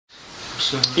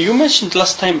You mentioned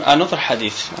last time another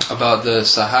hadith about the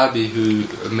Sahabi who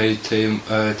made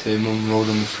Tayammum, rolled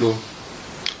on the floor.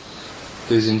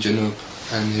 He was in Junub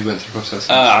and he went through the process.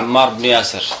 Amar bin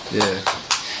Yasir.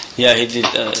 Yeah, he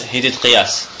did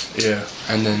Qiyas. Yeah,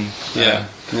 and then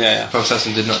Prophet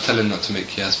did not tell him not to make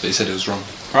Qiyas, but he said it was wrong.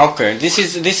 Okay, this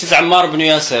is Ammar bin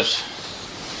Yasir.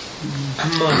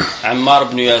 Ammar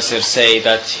bin Yasir say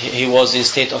that he was in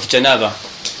state of janaba.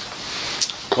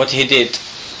 What he did,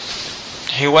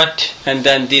 he went and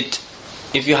then did.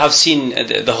 If you have seen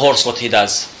the horse, what he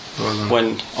does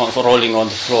when rolling on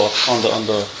the floor on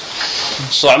the.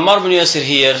 So Ammar bin Yasir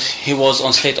here, he was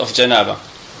on state of janaba.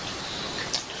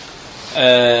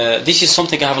 This is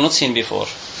something I have not seen before.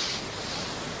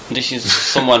 This is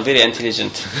someone very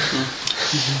intelligent.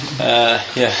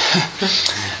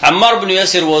 Ammar bin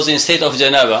Yasir was in state of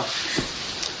janaba,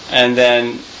 and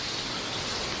then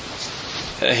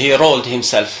he rolled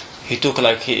himself. He took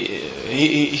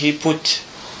he put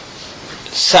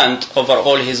sand over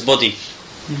all his body,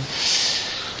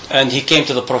 and he came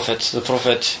to the Prophet. The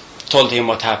Prophet told him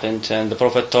what happened, and the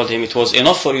Prophet told him it was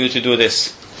enough for you to do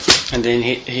this. And then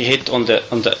he hit on the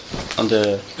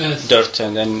dirt,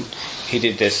 and then he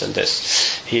did this and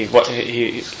this. He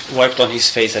wiped on his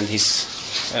face and his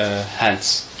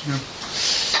hands. Yeah.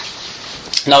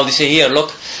 Now they say here,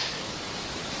 look,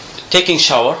 taking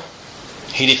shower,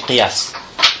 he did Qiyas.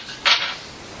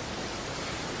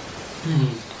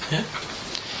 Yeah.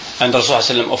 And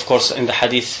Rasulullah, of course, in the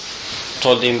hadith,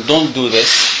 told him, don't do this.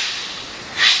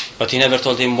 But he never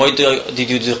told him, why did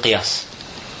you do Qiyas?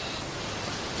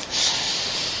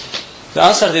 The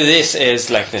answer to this is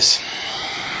like this.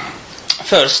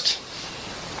 First,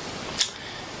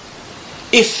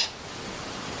 if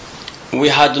we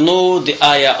had known the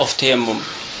ayah of Tayammum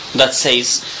that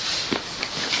says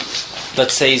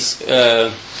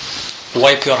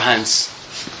wipe your hands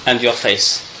and your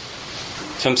face,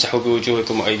 فَامْسَحُوا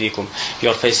بِوُجُوهِكُمْ وَأَيْدِيكُمْ,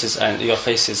 your faces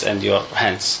and your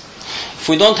hands. If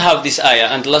we don't have this ayah,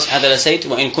 and Allah subhanahu wa ta'ala said,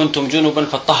 وَإِن كُنْتُمْ جُنُوبًا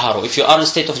فَاتَّهَّرُوا, if you are in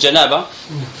state of janaba,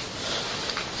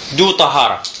 do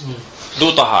tahara.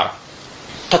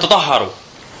 Tatataharu.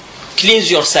 Cleanse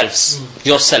yourselves.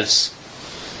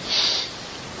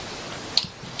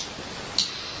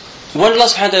 When Allah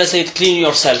subhanahu wa ta'ala said clean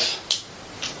yourself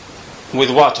with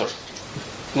water,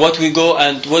 what we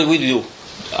do?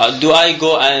 Do I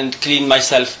go and clean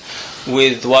myself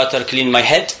with water, clean my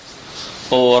head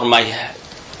or my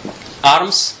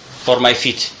arms or my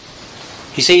feet?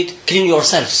 He said clean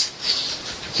yourselves.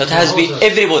 That has been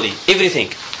everybody,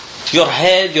 everything. Your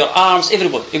head, your arms,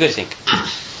 everything.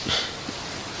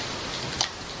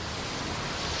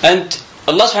 And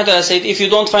Allah subhanahu wa ta'ala said, if you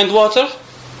don't find water,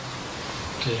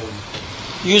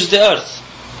 use the earth.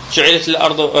 جعلت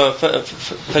الأرض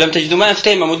فلم تجدوا ماء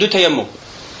فتيمموا, do tayammum.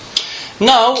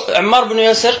 Now, Ammar bin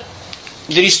Yasir,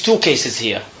 there is two cases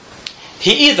here.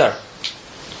 He either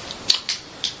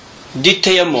did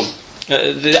tayammum.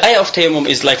 The ayah of tayammum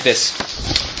is like this.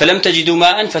 فلم تجدوا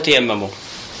ماء فتيمموا.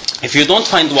 If you don't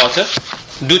find water,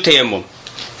 do tayammum.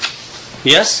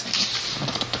 Yes?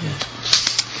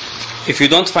 If you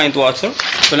don't find water,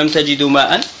 فَلَمْ تَجِدُوا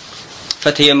مَاءً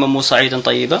فَتَيَمَّمُوا صَعِيدًا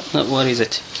طَيِّبًا. Where is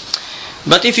it?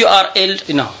 But if you are ill,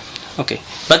 no. Okay.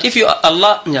 But if you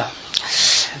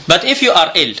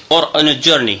are ill or on a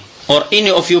journey, or any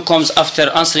of you comes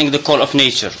after answering the call of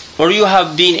nature, or you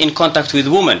have been in contact with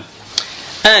women,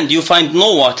 and you find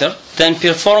no water, then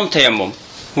perform tayammum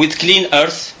with clean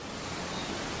earth.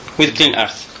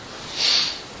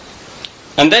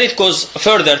 And then it goes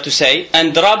further to say,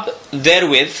 and rub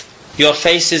therewith your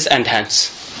faces and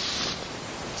hands.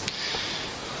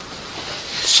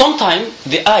 Sometimes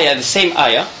the same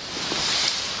ayah,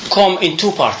 come in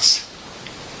two parts.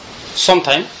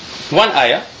 Sometimes one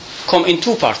ayah come in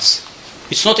two parts.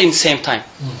 It's not in the same time.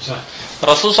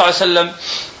 Rasulullah sallallahu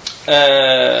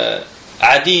alaihi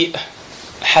wasallam,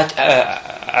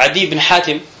 Adi bin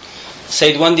Hatim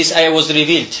said when this ayah was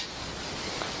revealed,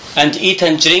 and eat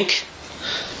and drink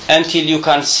until you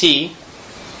can see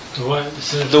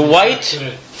the white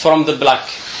from the black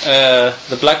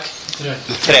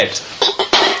thread.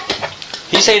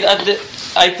 He said,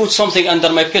 I put something under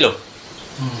my pillow.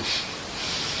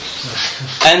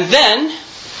 And then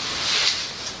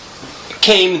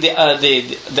came the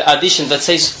addition that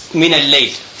says min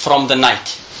al-layl, from the night.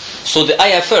 So the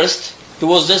ayah first, it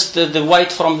was just the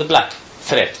white from the black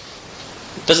thread.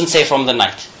 It doesn't say from the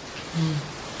night.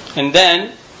 And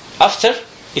then after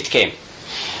it came.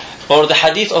 Or the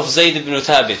hadith of Zayd ibn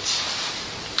Thabit,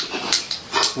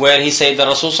 where he said the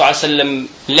Rasulullah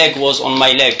leg was on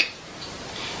my leg,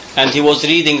 and he was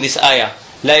reading this ayah,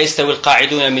 لا يستوي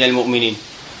القاعدون من المؤمنين.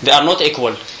 They are not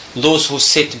equal, those who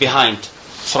sit behind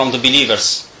from the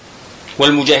believers,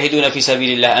 وَالْمُجَاهِدُونَ فِي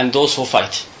سَبِيلِ اللَّهِ, and those who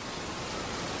fight.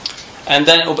 And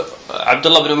then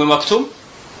Abdullah ibn Maktum,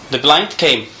 the blind,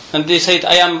 came and they said,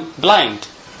 I am blind.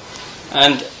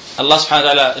 And Allah subhanahu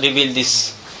wa ta'ala revealed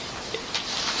this.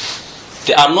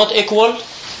 They are not equal,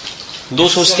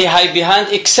 those who stay high behind,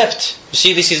 except, you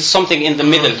see, this is something in the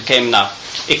middle came now,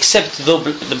 except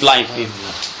the blind people.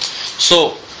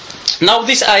 So now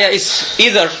this ayah is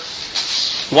either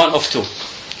one of two.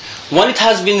 When it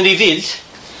has been revealed,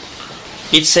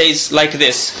 it says like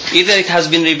this. Either it has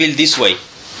been revealed this way.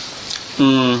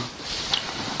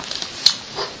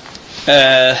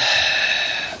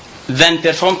 Then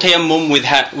perform tayammum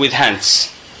with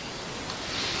hands.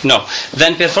 No.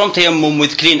 Then perform tayammum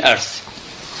with clean earth.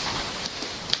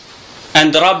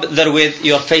 And rub therewith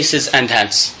your faces and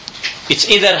hands. It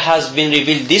either has been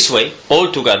revealed this way,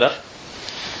 all together,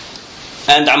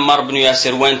 and Ammar bin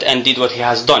Yasir went and did what he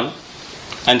has done,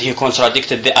 and he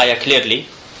contradicted the ayah clearly.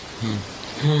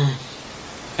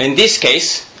 In this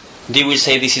case, they will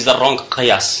say this is the wrong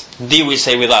qiyas. They will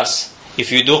say with us,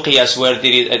 if you do qiyas where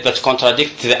there is, that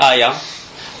contradicts the ayah,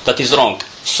 that is wrong.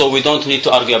 So we don't need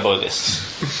to argue about this.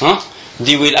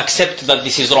 They will accept that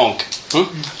this is wrong.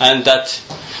 And that,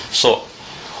 so,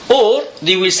 or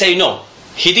they will say no,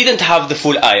 he didn't have the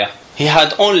full ayah. He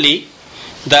had only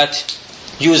that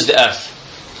use the earth.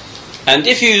 And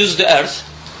if you use the earth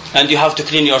and you have to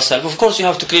clean yourself, of course you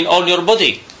have to clean all your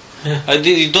body. There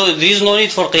is no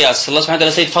need for qiyas. Allah subhanahu wa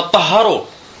ta'ala said, فَطَّهَّرُوا,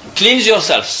 cleanse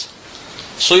yourselves.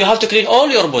 So you have to clean all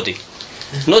your body,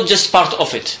 not just part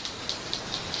of it.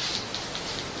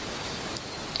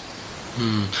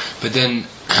 But then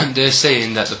they're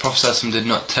saying that the Prophet ﷺ did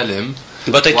not tell him.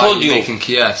 But I told you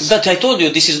that I told you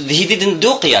this is, he didn't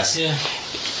do qiyas. Yeah.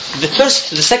 The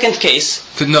second case.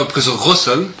 No, because of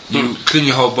ghusl, you clean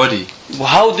your whole body.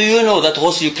 How do you know that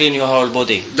ghusl you clean your whole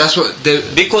body? That's what they.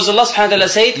 Because Allah subhanahu wa ta'ala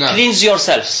said, cleanse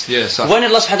yourselves. Yes. When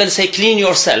Allah subhanahu wa ta'ala say clean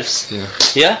yourselves,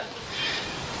 yeah,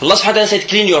 Allah subhanahu wa ta'ala said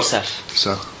clean yourself.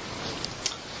 So.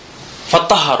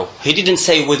 فَطَّهَّرُوا. He didn't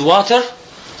say with water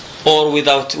or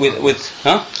without with.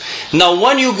 Now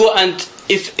when you go and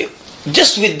if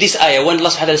just with this ayah, when Allah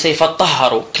subhanahu wa ta'ala say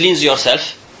فَطَّهَّرُوا, cleanse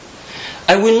yourself,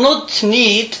 I will not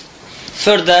need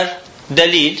further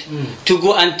dalil to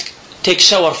go and take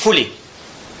shower fully.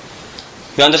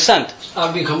 You understand?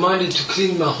 I've been commanded to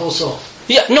clean my whole self.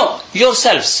 Yeah, no,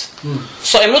 yourselves.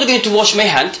 So I'm not going to wash my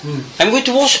hand. I'm going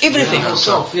to wash everything.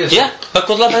 Myself, yes. Yeah,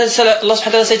 because Allah subhanahu wa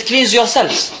ta'ala said, cleanse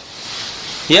yourselves.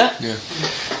 Yeah?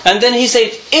 And then He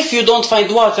said, if you don't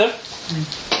find water,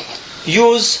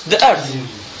 use the earth.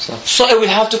 So I will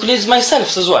have to cleanse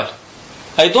myself as well.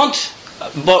 I don't,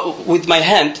 with my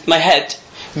head,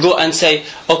 go and say,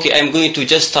 okay, I'm going to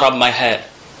just rub my hair.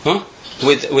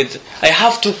 I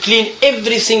have to clean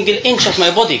every single inch of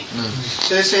my body.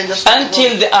 So you're saying that's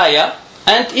until the ayah,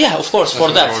 and yeah, of course,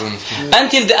 for that.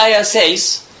 Until the ayah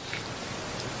says,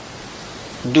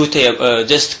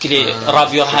 just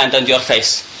rub your hand and your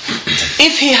face.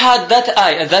 If he had that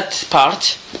ayah, that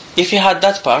part,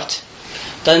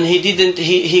 then he didn't.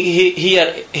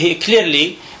 He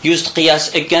clearly used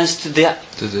qiyas against the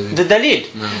dalil,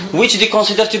 which they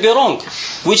consider to be wrong,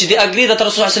 which they agree that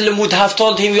Rasulullah would have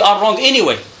told him you are wrong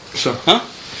anyway. Sure.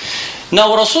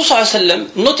 Now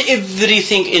Rasulullah, not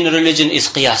everything in religion is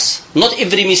qiyas. Not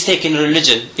every mistake in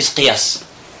religion is qiyas.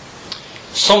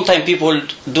 Sometimes people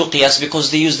do qiyas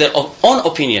because they use their own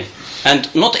opinion, and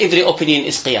not every opinion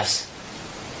is qiyas.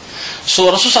 So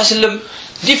Rasulullah,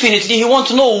 definitely he wants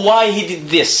to know why he did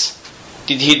this.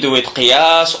 Did he do it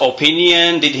qiyas,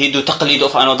 opinion? Did he do taqlid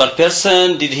of another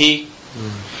person? Did he?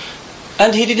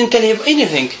 And he didn't tell him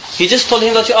anything. He just told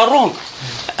him that you are wrong.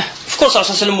 Of course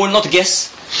Rasulullah will not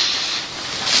guess.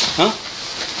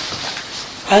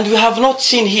 And we have not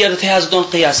seen here that he has done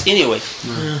qiyas anyway.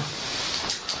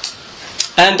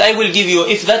 And I will give you,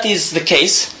 if that is the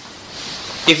case,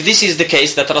 if this is the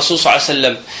case that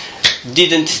Rasulullah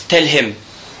didn't tell him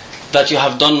that you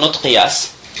have done not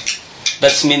qiyas,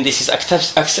 that means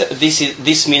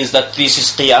this means that this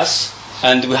is qiyas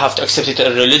and we have to accept it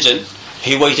in religion.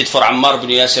 He waited for Ammar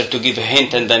bin Yasir to give a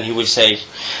hint, and then he will say,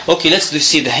 okay, let's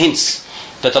see the hints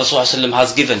that Rasulullah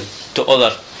has given to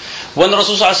other. When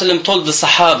Rasulullah told the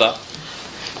Sahaba,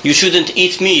 you shouldn't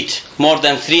eat meat more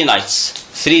than 3 nights,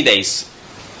 3 days,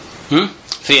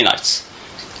 3 nights,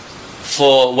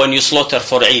 for when you slaughter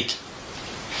for Eid.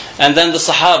 And then the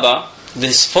Sahaba,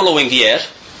 this following year,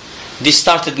 they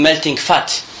started melting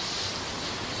fat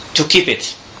to keep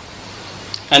it.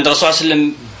 And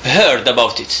Rasulullah heard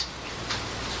about it.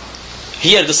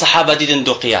 Here the Sahaba didn't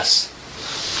do qiyas.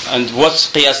 And what's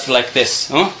qiyas like this?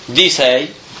 They say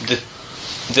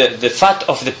the fat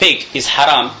of the pig is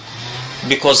haram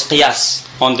because qiyas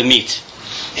on the meat.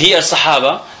 Here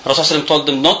Sahaba, Rasulullah told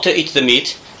them not to eat the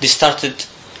meat. They started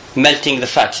melting the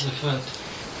fat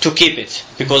to keep it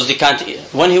because they can't.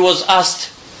 When he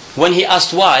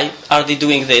asked why are they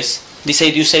doing this, they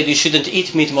said you shouldn't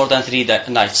eat meat more than 3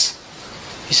 nights.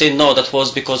 He said no, that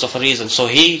was because of a reason. So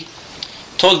he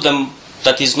told them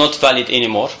that is not valid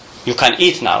anymore. You can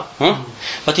eat now,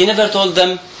 but he never told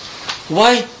them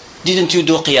why didn't you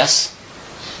do qiyas.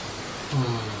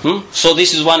 So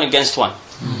this is 1 against 1.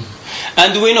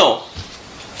 And we know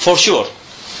for sure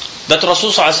that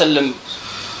Rasulullah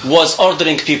was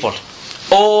ordering people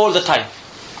all the time,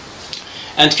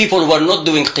 and people were not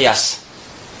doing qiyas.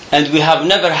 And we have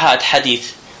never had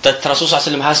hadith that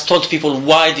Rasulullah has told people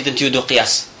why didn't you do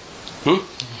qiyas.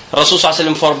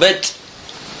 Rasulullah forbade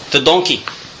the donkey,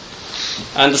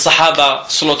 and the Sahaba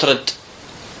slaughtered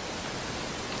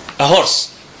a horse.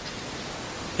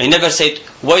 He never said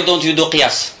why don't you do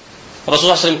qiyas.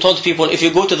 Rasulullah told people if you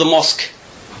go to the mosque,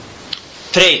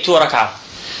 pray 2 rak'ah,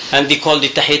 and they called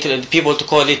it tahiyat, people to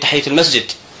call it tahiyat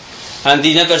al-masjid, and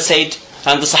they never said,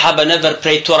 and the Sahaba never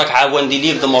prayed 2 rak'ah when they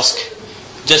leave the mosque.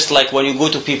 Just like when you go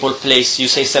to people's place, you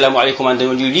say Assalamu alaikum, and then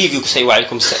when you leave you say Wa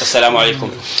alaikum Assalamu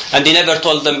alaikum. And they never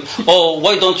told them, oh,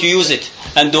 why don't you use it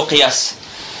and do qiyas.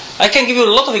 I can give you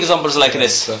a lot of examples like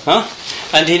this.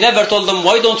 And he never told them,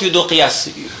 why don't you do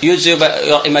qiyas? Use your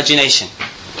imagination.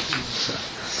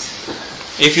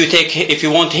 If you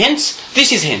want hints,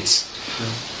 this is hints.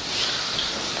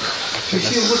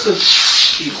 If you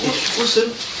ghusl,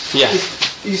 Yeah.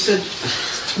 You said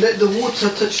let the water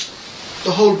touch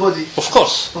the whole body. Of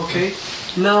course. Okay.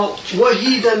 Now, what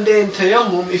he done there in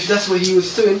Tayammum, if that's what he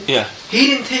was doing, Yeah. he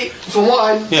didn't take, from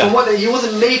what he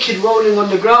wasn't naked rolling on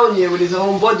the ground here with his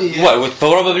own body. Yeah? Well,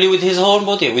 probably with his whole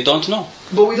body. We don't know.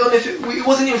 But we don't know if it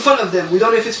wasn't in front of them. We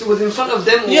don't know if it was in front of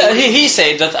them. Or Yeah, he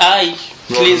said that I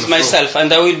cleansed myself,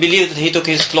 and I will believe that he took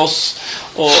his clothes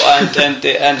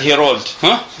and he rolled.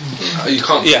 You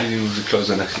can't Yeah. see with the clothes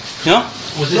on. Yeah?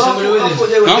 Was there No, somebody with I him? thought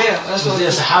they were Huh? there. That's what Was there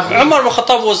a Sahaba? Umar bin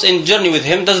Al-Khattab was in journey with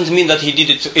him. Doesn't mean that he did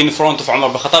it in front of Umar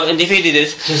bin Al-Khattab. And if he did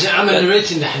it, Does it Amar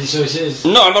narrating the hadith? So he says.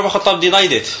 no, Umar bin Al-Khattab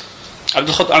denied it. Umar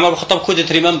bin Al-Khattab couldn't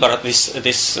remember this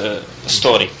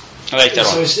story later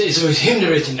So on. it's him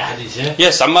narrating the hadith, yeah?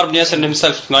 Yes, Amar bin Yasir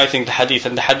himself narrating the hadith,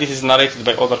 and the hadith is narrated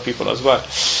by other people as well.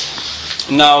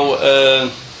 Now,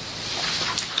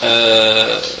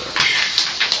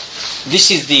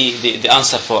 this is the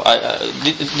answer for.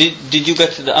 Did you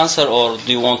get the answer, or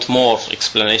do you want more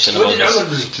explanation What about did Umar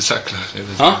this? do? To sackler.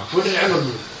 Huh? What did Umar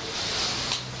do?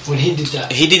 When he did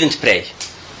that? He didn't pray.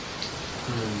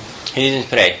 He didn't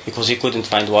pray because he couldn't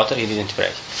find water. He didn't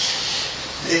pray.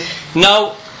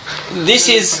 Now, this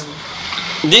is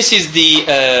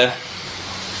the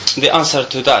answer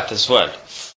to that as well.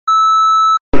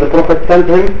 The Prophet sent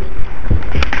him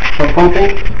for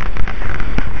something.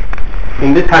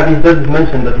 In this hadith, does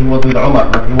mention that he was with Umar.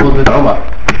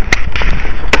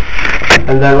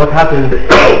 And then what happened?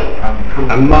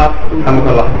 Ammar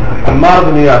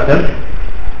bin Yasir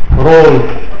rolled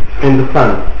in the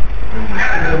sand.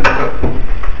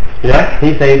 Yeah,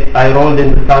 he said, I rolled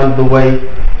in the sand the way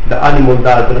the animal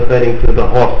does, referring to the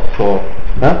horse. So,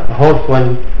 a horse.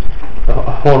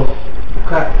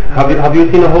 Have you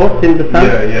seen a horse in the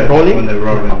sand? Yeah, rolling? when they're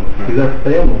rolling. Is that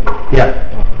Tayammum? Yeah.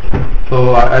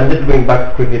 So I'm just going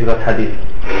back quickly to that hadith.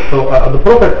 So the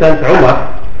Prophet sent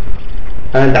Umar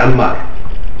and Ammar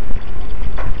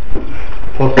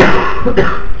for something.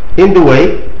 In the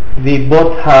way, they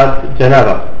both had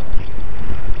janaba.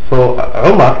 So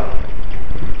Umar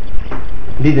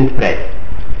didn't pray.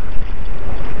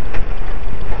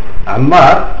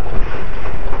 Ammar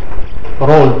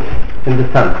rolled in the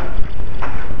sand.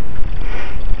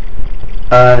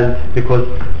 And because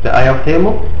the ayah of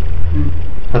Tayammum,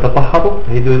 فتطهروا,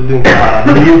 he was doing tahara.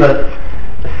 He knew that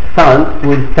sand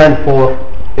will stand for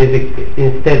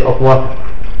instead of water,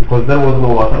 because there was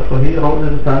no water, so he rolled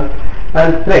in the sand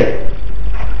and prayed.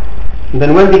 And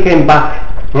then when they came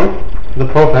back, the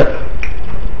Prophet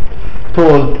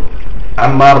told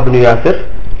Ammar bin Yasir,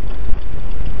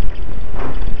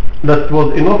 that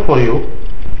was enough for you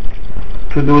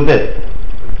to do this.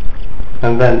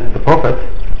 And then the Prophet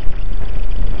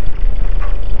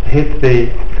hit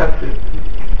the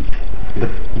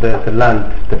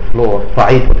land, the floor,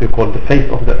 sa'id, what we call the face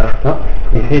of the earth.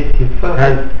 He hit his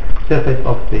hand, surface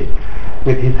of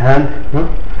with his hand,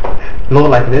 blow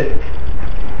like this.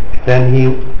 Then he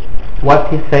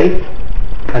wiped his face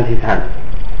and his hand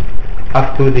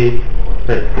up to the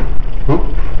face.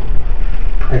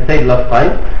 I said last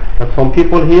time that some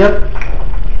people here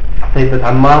say that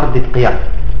Ammar did Qiyas.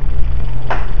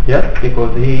 Yes,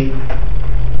 because he,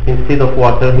 instead of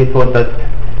water, he thought that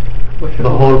the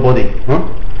whole body.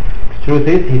 Truth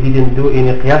is, he didn't do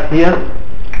any qiyas here,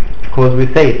 because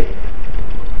we say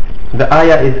the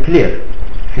ayah is clear.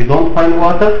 If you don't find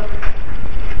water,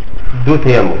 do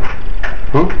tayammum.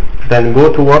 Then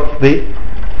go towards the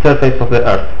surface of the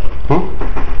earth.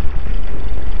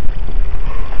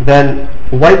 Then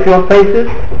wipe your faces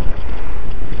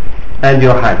and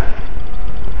your hands.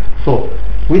 So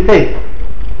we say,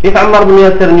 if Amar bin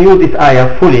Yasir knew this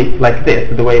ayah fully, like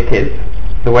this, the way it is,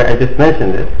 the way I just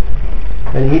mentioned it,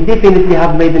 then he definitely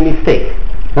have made a mistake.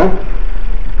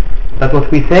 That's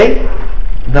what we say,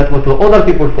 that's what the other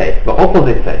people say, the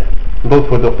opposite say, those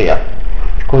who do qiyas.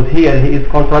 Because here he is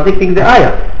contradicting the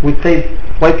ayah, which says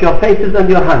wipe your faces and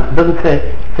your hands. It doesn't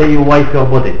say you wipe your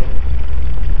body.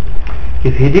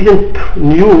 If he didn't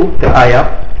knew the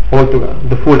ayah, altogether,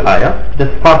 the full ayah,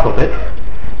 just part of it,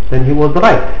 then he was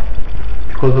right.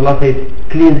 Because Allah says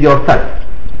cleanse yourself.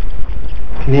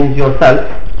 Cleanse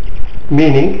yourself,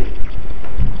 meaning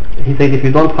he said if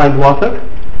you don't find water,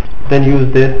 then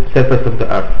use the surface of the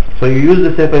earth. So you use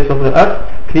the surface of the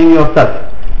earth, clean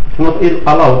yourself. It's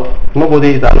not allowed.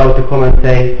 Nobody is allowed to come and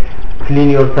say, clean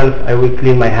yourself, I will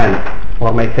clean my hands,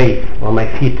 or my face, or my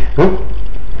feet.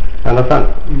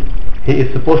 Understand? He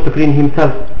is supposed to clean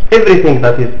himself, everything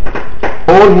that is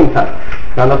all himself.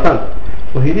 Understand?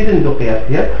 So he didn't do qiyas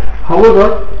here.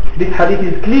 However, this hadith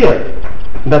is clear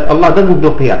that Allah doesn't do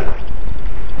qiyas.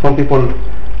 Some people,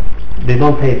 they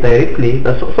don't say it directly.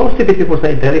 Some stupid people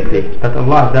say it directly, that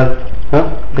Allah does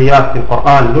qiyas in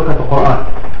Quran. Look at the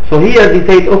Quran. So here they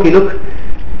say, okay, look,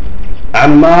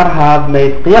 Ammar have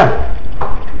made qiyas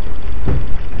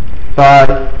by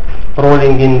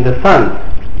rolling in the sand,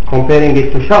 comparing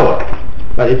it to shower,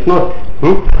 but it's not.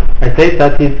 I say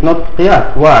that it's not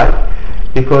qiyas. Why?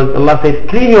 Because Allah says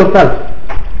clean yourself.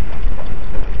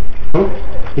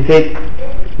 He said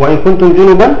وَإِن كُنْتُمْ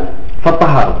جُنُبًا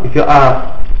فَطَّهَّرُوا. If you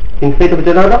are in state of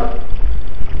janaba,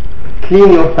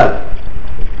 clean yourself.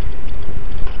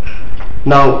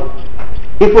 Now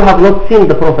if we have not seen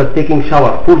the Prophet taking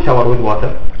shower, full shower with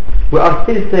water, we are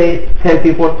still tell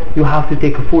people you have to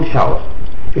take a full shower.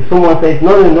 If someone says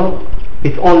no,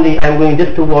 it's only I'm going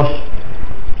just to wash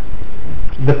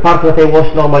the part that I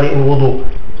wash normally in wudu,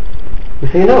 we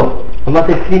say no. Allah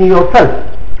says clean yourself.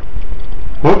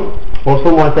 Or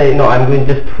someone say no, I'm going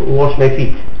just to wash my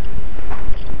feet.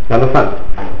 You understand?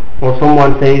 Or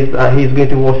someone says he's going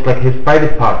to wash like his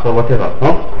private parts or whatever,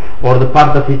 or the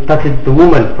part that he touches the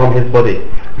woman from his body.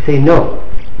 We say no.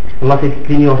 Allah says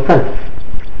clean yourself.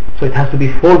 So it has to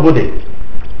be full body.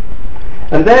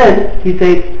 And then he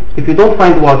says if you don't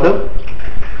find water,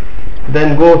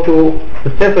 then go to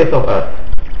the surface of earth.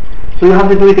 So you have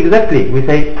to do it exactly. We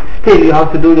say still you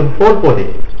have to do the full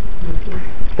body.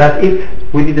 That if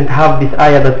we didn't have this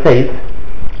ayah that says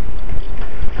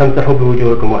فَامْسَحُوا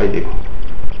بِوُجُوهِكُمْ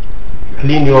وَأَيْدِيكُمْ,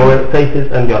 clean your faces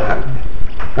and your hands.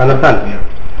 Understand?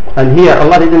 And here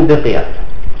Allah didn't do qiyas.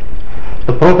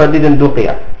 The Prophet didn't do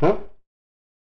qiyas.